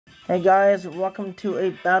Hey guys, welcome to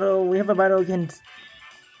a battle. We have a battle against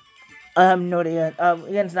I have no idea.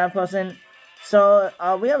 Against that person. So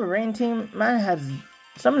we have a rain team. Man has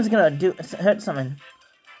someone's gonna hurt someone.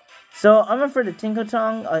 So I'm afraid of Tinkle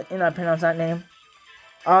Tong. I pronounce that name.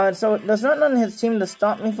 So there's nothing on his team to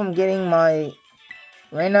stop me from getting my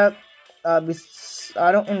rain up. I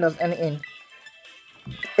don't think there's anything.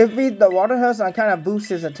 If the water hurts, I kind of boost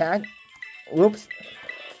his attack. Whoops.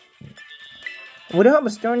 We don't have a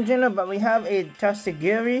Stone Gender, but we have a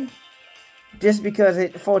Tatsugiri. Just because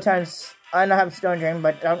it 4 times. I don't have Stone Drain,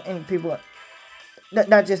 but I don't think people.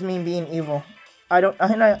 That's just me being evil. I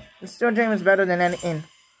think Stone Drain is better than anything.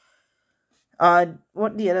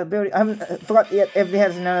 What the other ability? I forgot if he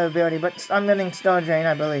has another ability, but I'm getting Stone Drain,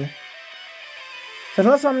 I believe. So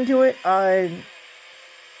let's summon to it.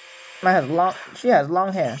 She has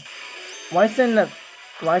long hair. Why is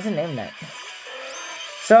it named that?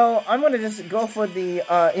 So I'm gonna just go for the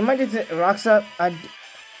it might just rocks up.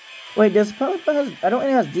 Wait, does Powerpuff has I don't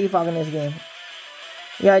think it has defog in this game.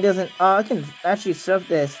 Yeah, it doesn't. I can actually surf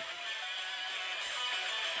this.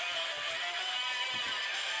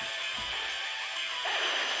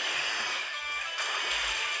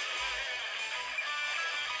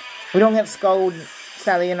 We don't get Scold,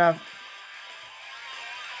 sadly enough.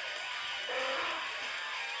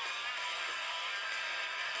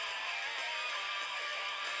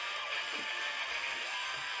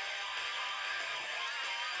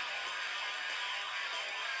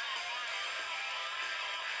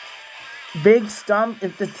 Big Stomp,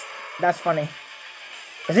 that's funny.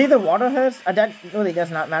 Is either Water Hurts? That really does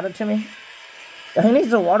not matter to me. He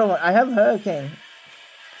needs a Water one. I have Hurricane.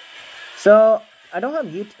 So, I do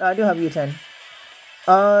have U-turn.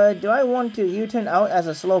 Do I want to U-turn out as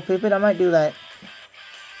a slow pipit? I might do that.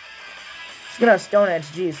 He's gonna have Stone Edge,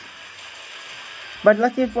 jeez. But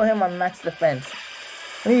lucky for him, I'm max defense.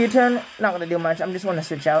 U-turn, not gonna do much. I'm just gonna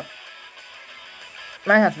switch out.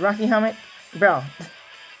 Man has Rocky Helmet. Bro.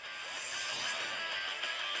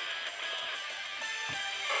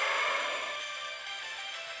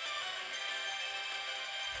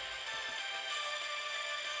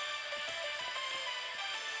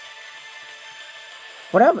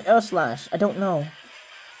 What happened to Air Slash? I don't know.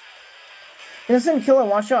 Innocent Killer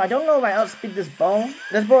One Shot. I don't know if I outspeed this bow.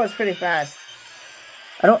 This bow is pretty fast.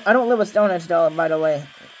 I don't live with Stone Edge though, by the way.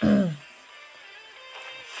 I'm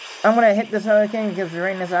gonna hit this Hurricane because the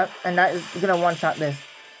rain is up, and that is gonna one-shot this.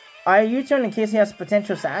 I U-turn in case he has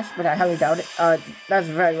potential sash, but I highly doubt it. That's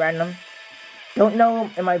very random. Don't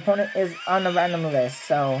know if my opponent is on the random list,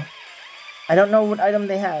 so I don't know what item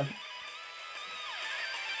they have.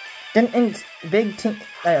 Then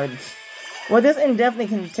well, this definitely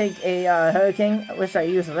can take a Hurricane, which I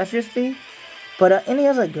use Electricity. But and he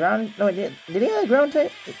has a ground. No, did he have a ground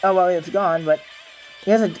type? Oh well, it's gone. But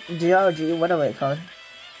he has a Geology, whatever it's called.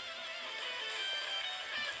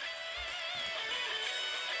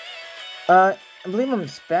 I believe I'm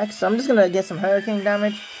Specs, so I'm just gonna get some Hurricane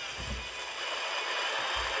damage.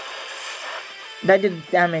 That did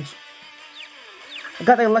damage. I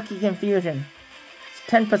got the Lucky Confusion.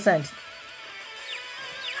 10%.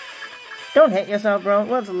 Don't hate yourself, bro.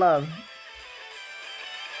 What's love?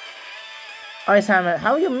 Ice Hammer.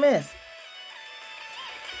 How you miss?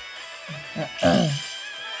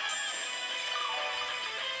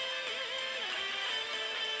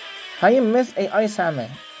 How you miss a Ice Hammer?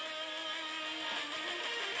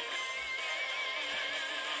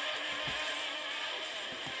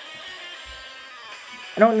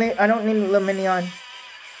 I don't need Luminion.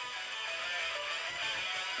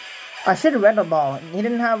 I should have Red Ball. He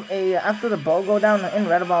didn't have a after the ball go down and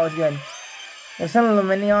Red Ball was good. If some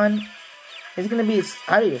Luminion, it's gonna be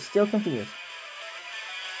still confused.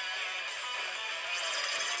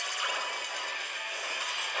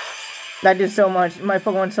 That did so much. My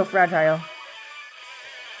Pokemon's so fragile.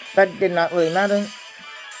 That did not really matter.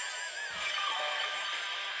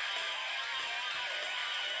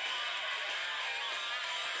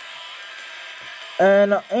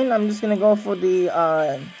 And I'm just gonna go for the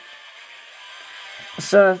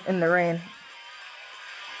Surf in the rain.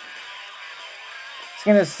 Just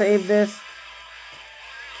gonna save this.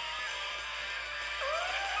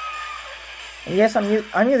 And yes, I'm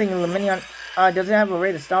using Luminion. Does it have a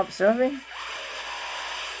way to stop surfing?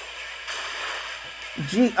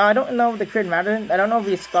 Gee, I don't know if the crit matters. I don't know if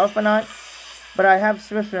he's Scarf or not. But I have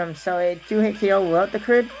Swift Rim, so a 2-hit KO without the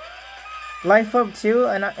crit. Life up 2,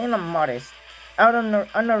 and I'm modest.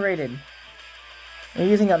 Underrated. I'm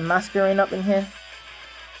using a Masquerade up in here.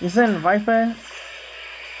 Using Viper.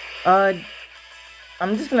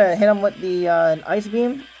 I'm just gonna hit him with the Ice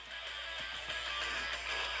Beam.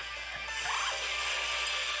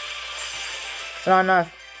 It's not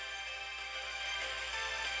enough.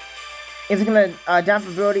 It's gonna damp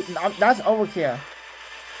ability. That's overkill.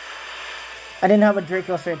 I didn't have a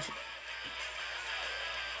Draco switch.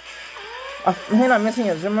 I think I'm missing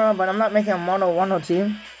a Zimmer, but I'm not making a mono 1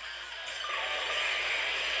 team.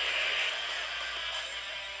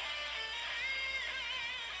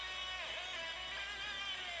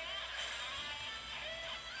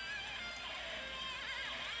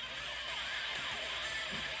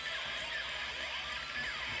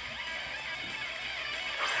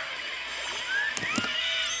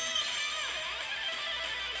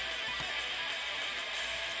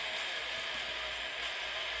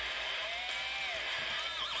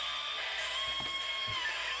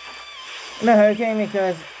 No Hurricane,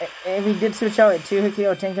 because if we did switch out a 2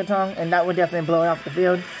 Hiki or Tinkertong, and that would definitely blow it off the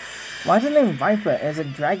field. Why is it named Viper? Is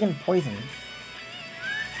it Dragon Poison?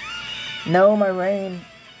 No, my rain.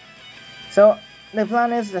 So, the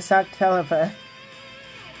plan is to sack Telepath.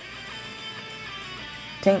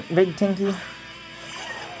 Big Tinky.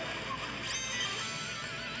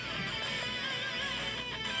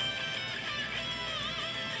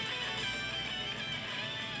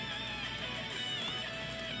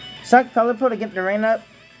 Suck Pelipper to get the rain up.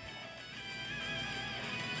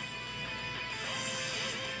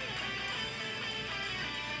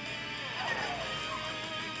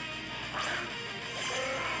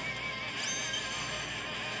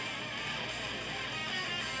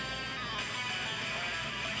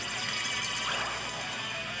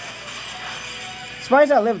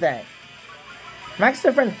 Surprised I lived that. Max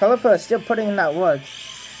different Pelipper is still putting in that work.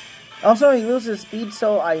 Also, he loses speed,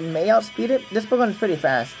 so I may outspeed it. This Pokemon's pretty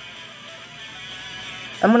fast.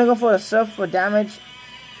 I'm gonna go for a Surf for damage.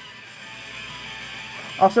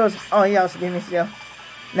 Also, oh yeah, outspeed me still.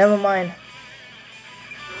 Never mind.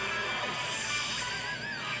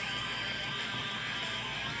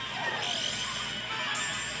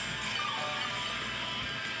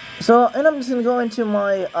 So, and I'm just gonna go into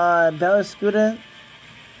my Bella Scooter.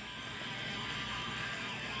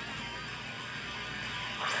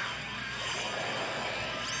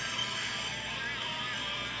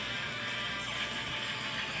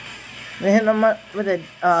 We hit them up with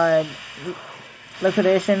a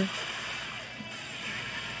liquidation.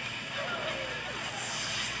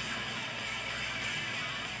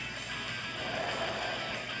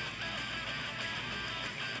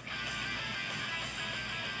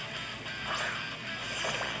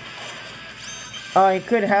 You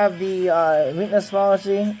could have the weakness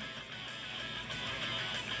policy.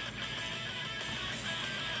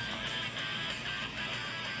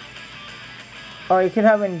 Or you could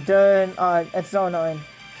have Endure. It's so annoying.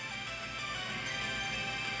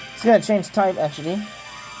 It's gonna change type actually.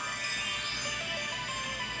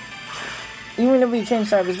 Even if we change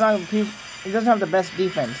type, it's not. He doesn't have the best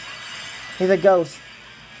defense. He's a ghost.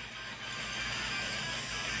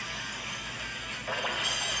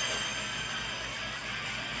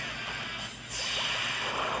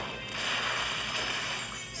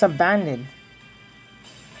 It's abandoned.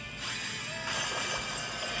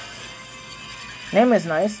 Name is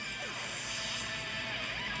nice.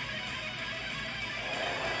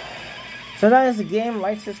 So that is the game.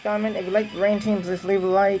 Like, subscribe, comment. If you like the rain teams, just leave a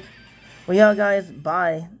like. Well, yeah, guys.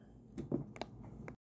 Bye.